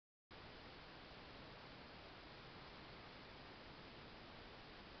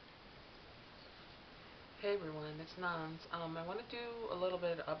Hey everyone, it's Nons. I want to do a little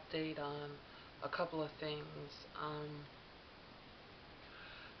bit of update on a couple of things. Um,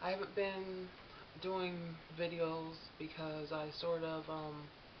 I haven't been doing videos because I sort of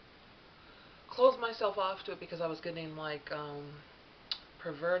closed myself off to it because I was getting like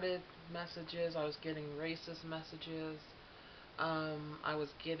perverted messages, I was getting racist messages, I was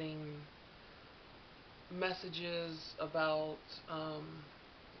getting messages about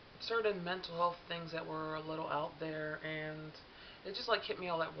certain mental health things that were a little out there, and it just like hit me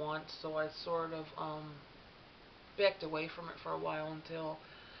all at once. So I sort of backed away from it for a while until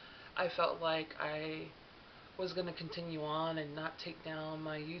I felt like I was going to continue on and not take down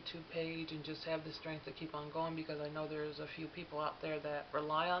my YouTube page and just have the strength to keep on going, because I know there's a few people out there that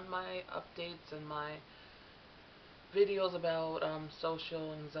rely on my updates and my videos about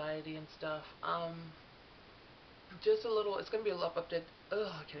social anxiety and stuff. Just a little, it's going to be a little update. Ugh,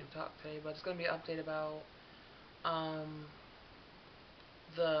 I can't even talk today, but it's going to be an update about um,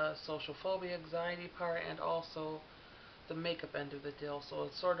 the social phobia, anxiety part, and also the makeup end of the deal. So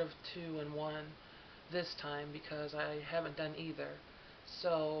it's sort of two in one this time because I haven't done either.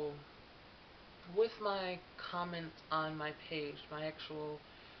 So with my comment on my page, my actual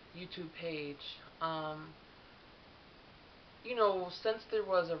YouTube page, since there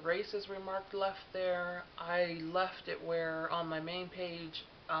was a racist remark left there, I left it where on my main page,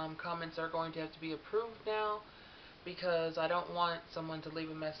 comments are going to have to be approved now, because I don't want someone to leave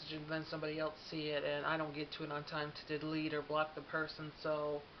a message and then somebody else see it and I don't get to it on time to delete or block the person.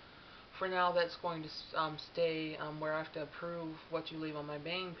 So for now, that's going to stay where I have to approve what you leave on my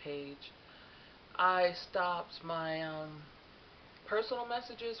main page. I stopped my personal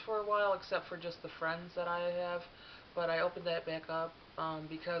messages for a while, except for just the friends that I have, but I opened that back up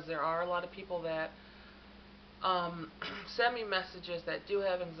because there are a lot of people that send me messages that do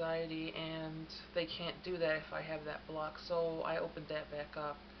have anxiety, and they can't do that if I have that block. So I opened that back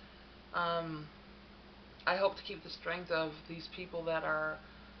up. Um, I hope to keep the strength of these people that are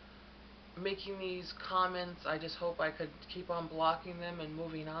making these comments. I just hope I could keep on blocking them and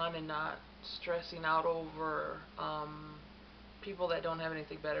moving on and not stressing out over people that don't have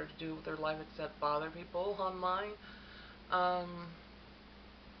anything better to do with their life except bother people online. Um,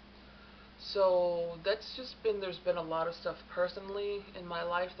 So that's just been, there's been a lot of stuff personally in my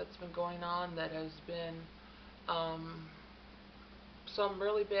life that's been going on that has been um, some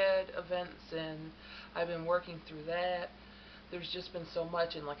really bad events, and I've been working through that. There's just been so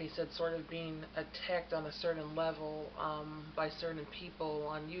much, and like I said, sort of being attacked on a certain level by certain people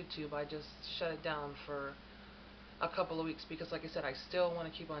on YouTube. I just shut it down for a couple of weeks because, like I said, I still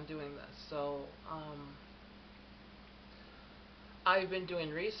want to keep on doing this. So I've been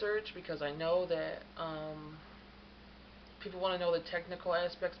doing research because I know that people want to know the technical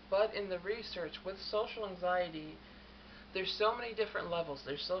aspects, but in the research with social anxiety, there's so many different levels.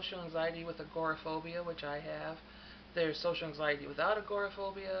 There's social anxiety with agoraphobia, which I have. There's social anxiety without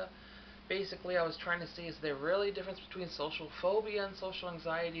agoraphobia. Basically, I was trying to see, is there really a difference between social phobia and social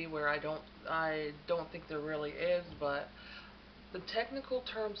anxiety, where I don't think there really is, but the technical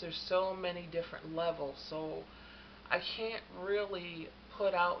terms, there's so many different levels. So I can't really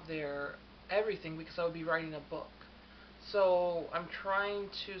put out there everything because I would be writing a book. So I'm trying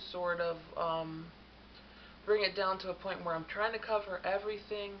to sort of bring it down to a point where I'm trying to cover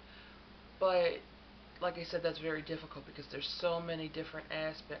everything, but like I said, that's very difficult because there's so many different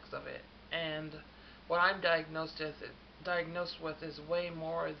aspects of it. And what I'm diagnosed with is way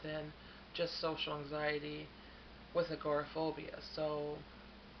more than just social anxiety with agoraphobia. So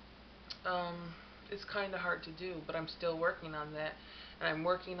um, it's kind of hard to do, but I'm still working on that. And I'm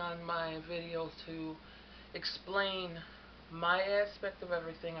working on my videos to explain my aspect of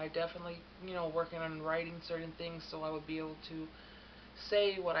everything. I definitely, working on writing certain things so I would be able to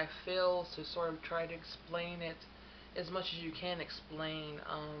say what I feel, to sort of try to explain it as much as you can explain,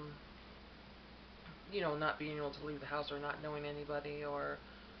 not being able to leave the house or not knowing anybody, or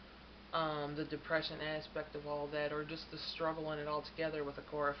the depression aspect of all that, or just the struggle in it all together with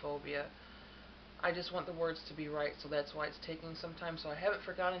agoraphobia. I just want the words to be right, so that's why it's taking some time. So I haven't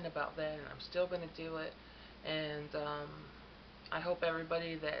forgotten about that, and I'm still going to do it. And I hope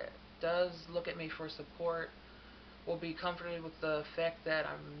everybody that does look at me for support will be comforted with the fact that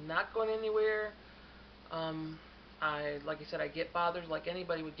I'm not going anywhere. Um, like I said, I get bothered like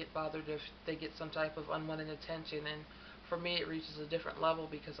anybody would get bothered if they get some type of unwanted attention, and for me it reaches a different level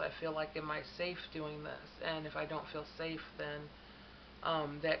because I feel like, am I safe doing this? And if I don't feel safe, then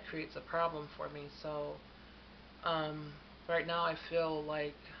that creates a problem for me. So um, right now I feel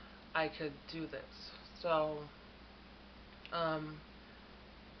like I could do this. So um,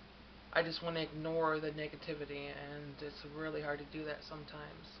 I just want to ignore the negativity, and it's really hard to do that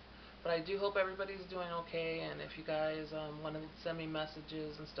sometimes. But I do hope everybody's doing okay, and if you guys want to send me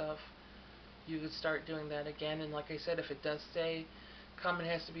messages and stuff, you could start doing that again. And like I said, if it does say comment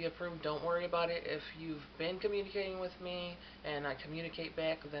has to be approved, don't worry about it. If you've been communicating with me and I communicate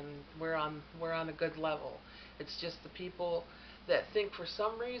back, then we're on a good level. It's just the people that think for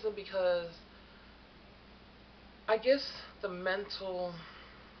some reason, because I guess the mental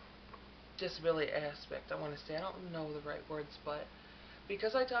disability aspect, I want to say, I don't know the right words, but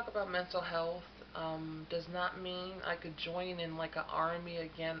because I talk about mental health, does not mean I could join in like an army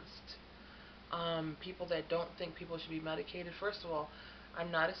against people that don't think people should be medicated. First of all, I'm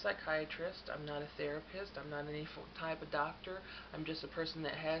not a psychiatrist, I'm not a therapist, I'm not any type of doctor. I'm just a person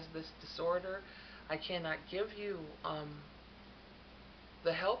that has this disorder. I cannot give you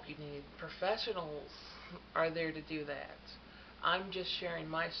the help you need. Professionals are there to do that. I'm just sharing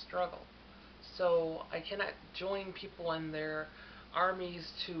my struggle. So I cannot join people in their armies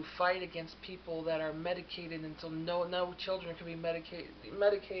to fight against people that are medicated until no children can be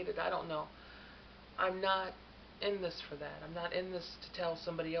medicated. I don't know. I'm not in this for that. I'm not in this to tell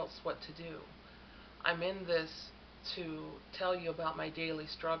somebody else what to do. I'm in this to tell you about my daily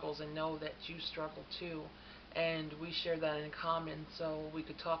struggles and know that you struggle too. And we share that in common so we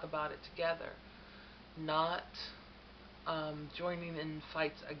could talk about it together. Not joining in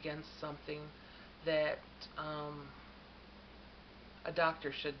fights against something that a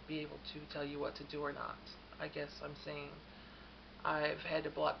doctor should be able to tell you what to do or not. I guess I'm saying I've had to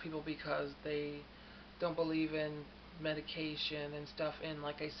block people because they don't believe in medication and stuff. And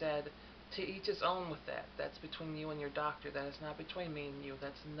like I said, to each his own with that. That's between you and your doctor. That is not between me and you.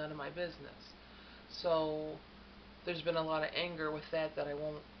 That's none of my business. So there's been a lot of anger with that I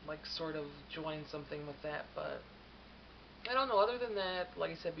won't like sort of join something with that. But I don't know. Other than that,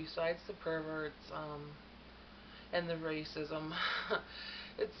 like I said, besides the perverts and the racism,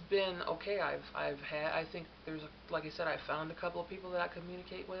 it's been okay. I think there's like I said, I found a couple of people that I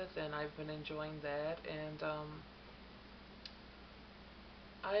communicate with, and I've been enjoying that. And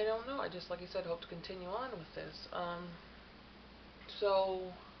I don't know. I just, like I said, hope to continue on with this.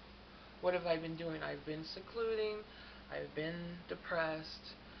 So what have I been doing? I've been secluding. I've been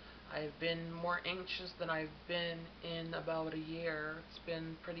depressed. I've been more anxious than I've been in about a year. It's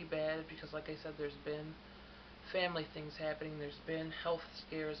been pretty bad because, like I said, there's been family things happening. There's been health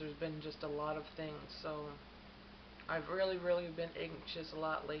scares. There's been just a lot of things. So I've really, really been anxious a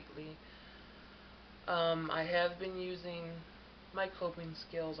lot lately. I have been using my coping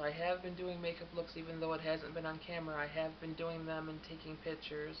skills. I have been doing makeup looks even though it hasn't been on camera. I have been doing them and taking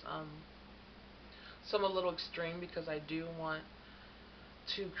pictures. Some a little extreme because I do want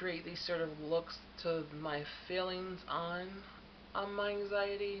to create these sort of looks to my feelings on my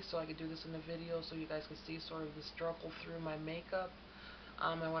anxiety, so I could do this in a video so you guys can see sort of the struggle through my makeup.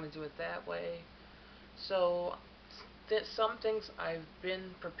 I want to do it that way. So some things I've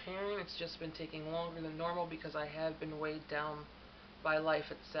been preparing, it's just been taking longer than normal because I have been weighed down by life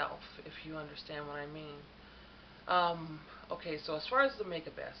itself, if you understand what I mean. Okay, so as far as the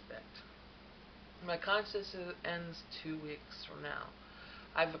makeup aspect, my contest ends 2 weeks from now.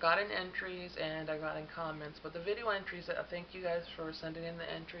 I've gotten entries and I've gotten comments, but the video entries, thank you guys for sending in the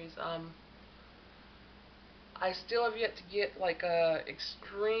entries. I still have yet to get like a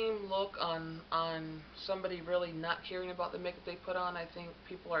extreme look on somebody really not caring about the makeup they put on. I think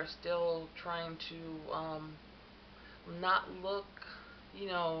people are still trying to not look, you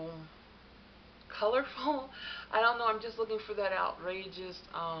know, colorful. I don't know. I'm just looking for that outrageous.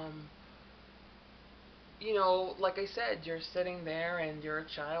 You know, like I said, you're sitting there and you're a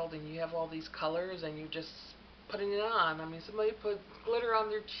child and you have all these colors and you're just putting it on. I mean, somebody put glitter on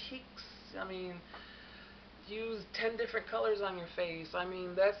their cheeks. I mean, use 10 different colors on your face. I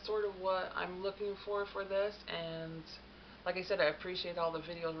mean, that's sort of what I'm looking for this. And like I said, I appreciate all the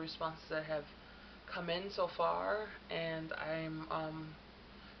video responses that have come in so far. And I'm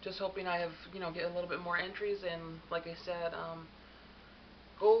just hoping I have, you know, get a little bit more entries. And like I said,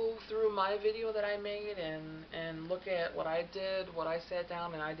 go through my video that I made and look at what I did, what I sat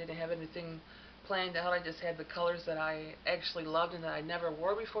down, and I didn't have anything planned out. I just had the colors that I actually loved and that I never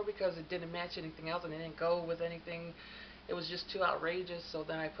wore before because it didn't match anything else and it didn't go with anything. It was just too outrageous, so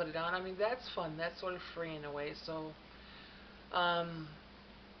then I put it on. I mean, that's fun. That's sort of free in a way. So,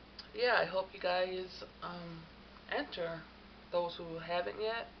 yeah, I hope you guys enter, those who haven't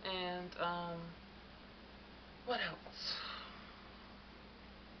yet. And what else?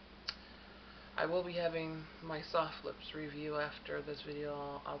 I will be having my soft lips review after this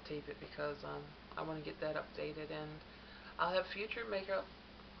video. I'll tape it because I want to get that updated, and I'll have future makeup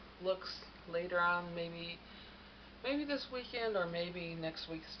looks later on, maybe this weekend or maybe next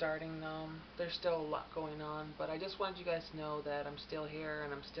week starting. There's still a lot going on, but I just wanted you guys to know that I'm still here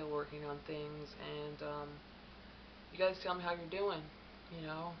and I'm still working on things, and you guys tell me how you're doing. You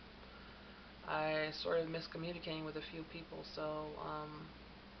know, I sort of miscommunicating with a few people, so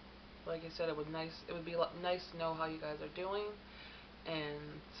like I said, it would be nice to know how you guys are doing,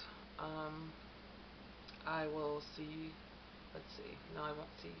 and um, I will see. Let's see. No, I won't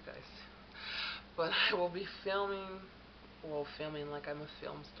see you guys, but I will be filming. Well, filming like I'm a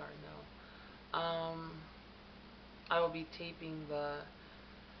film star now. I will be taping the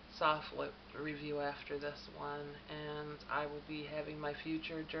soft lip review after this one, and I will be having my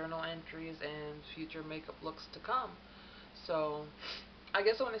future journal entries and future makeup looks to come. So, I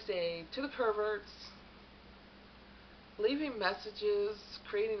guess I want to say to the perverts, leaving messages,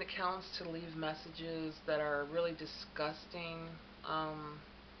 creating accounts to leave messages that are really disgusting,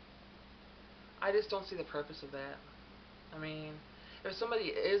 I just don't see the purpose of that. I mean, if somebody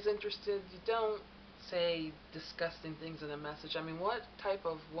is interested, you don't say disgusting things in a message. I mean, what type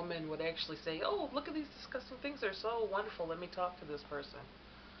of woman would actually say, "Oh, look at these disgusting things. They're so wonderful. Let me talk to this person."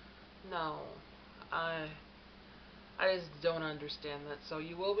 No. I I just don't understand that. So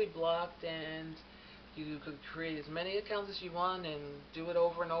you will be blocked, and you could create as many accounts as you want and do it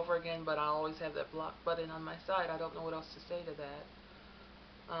over and over again, but I'll always have that block button on my side. I don't know what else to say to that.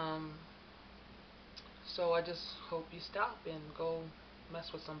 So I just hope you stop and go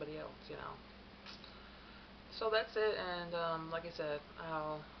mess with somebody else. So that's it, and like I said,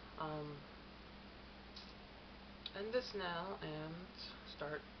 I'll end this now and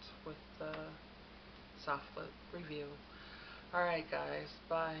start with the soft lip review. Alright guys,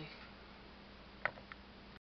 bye.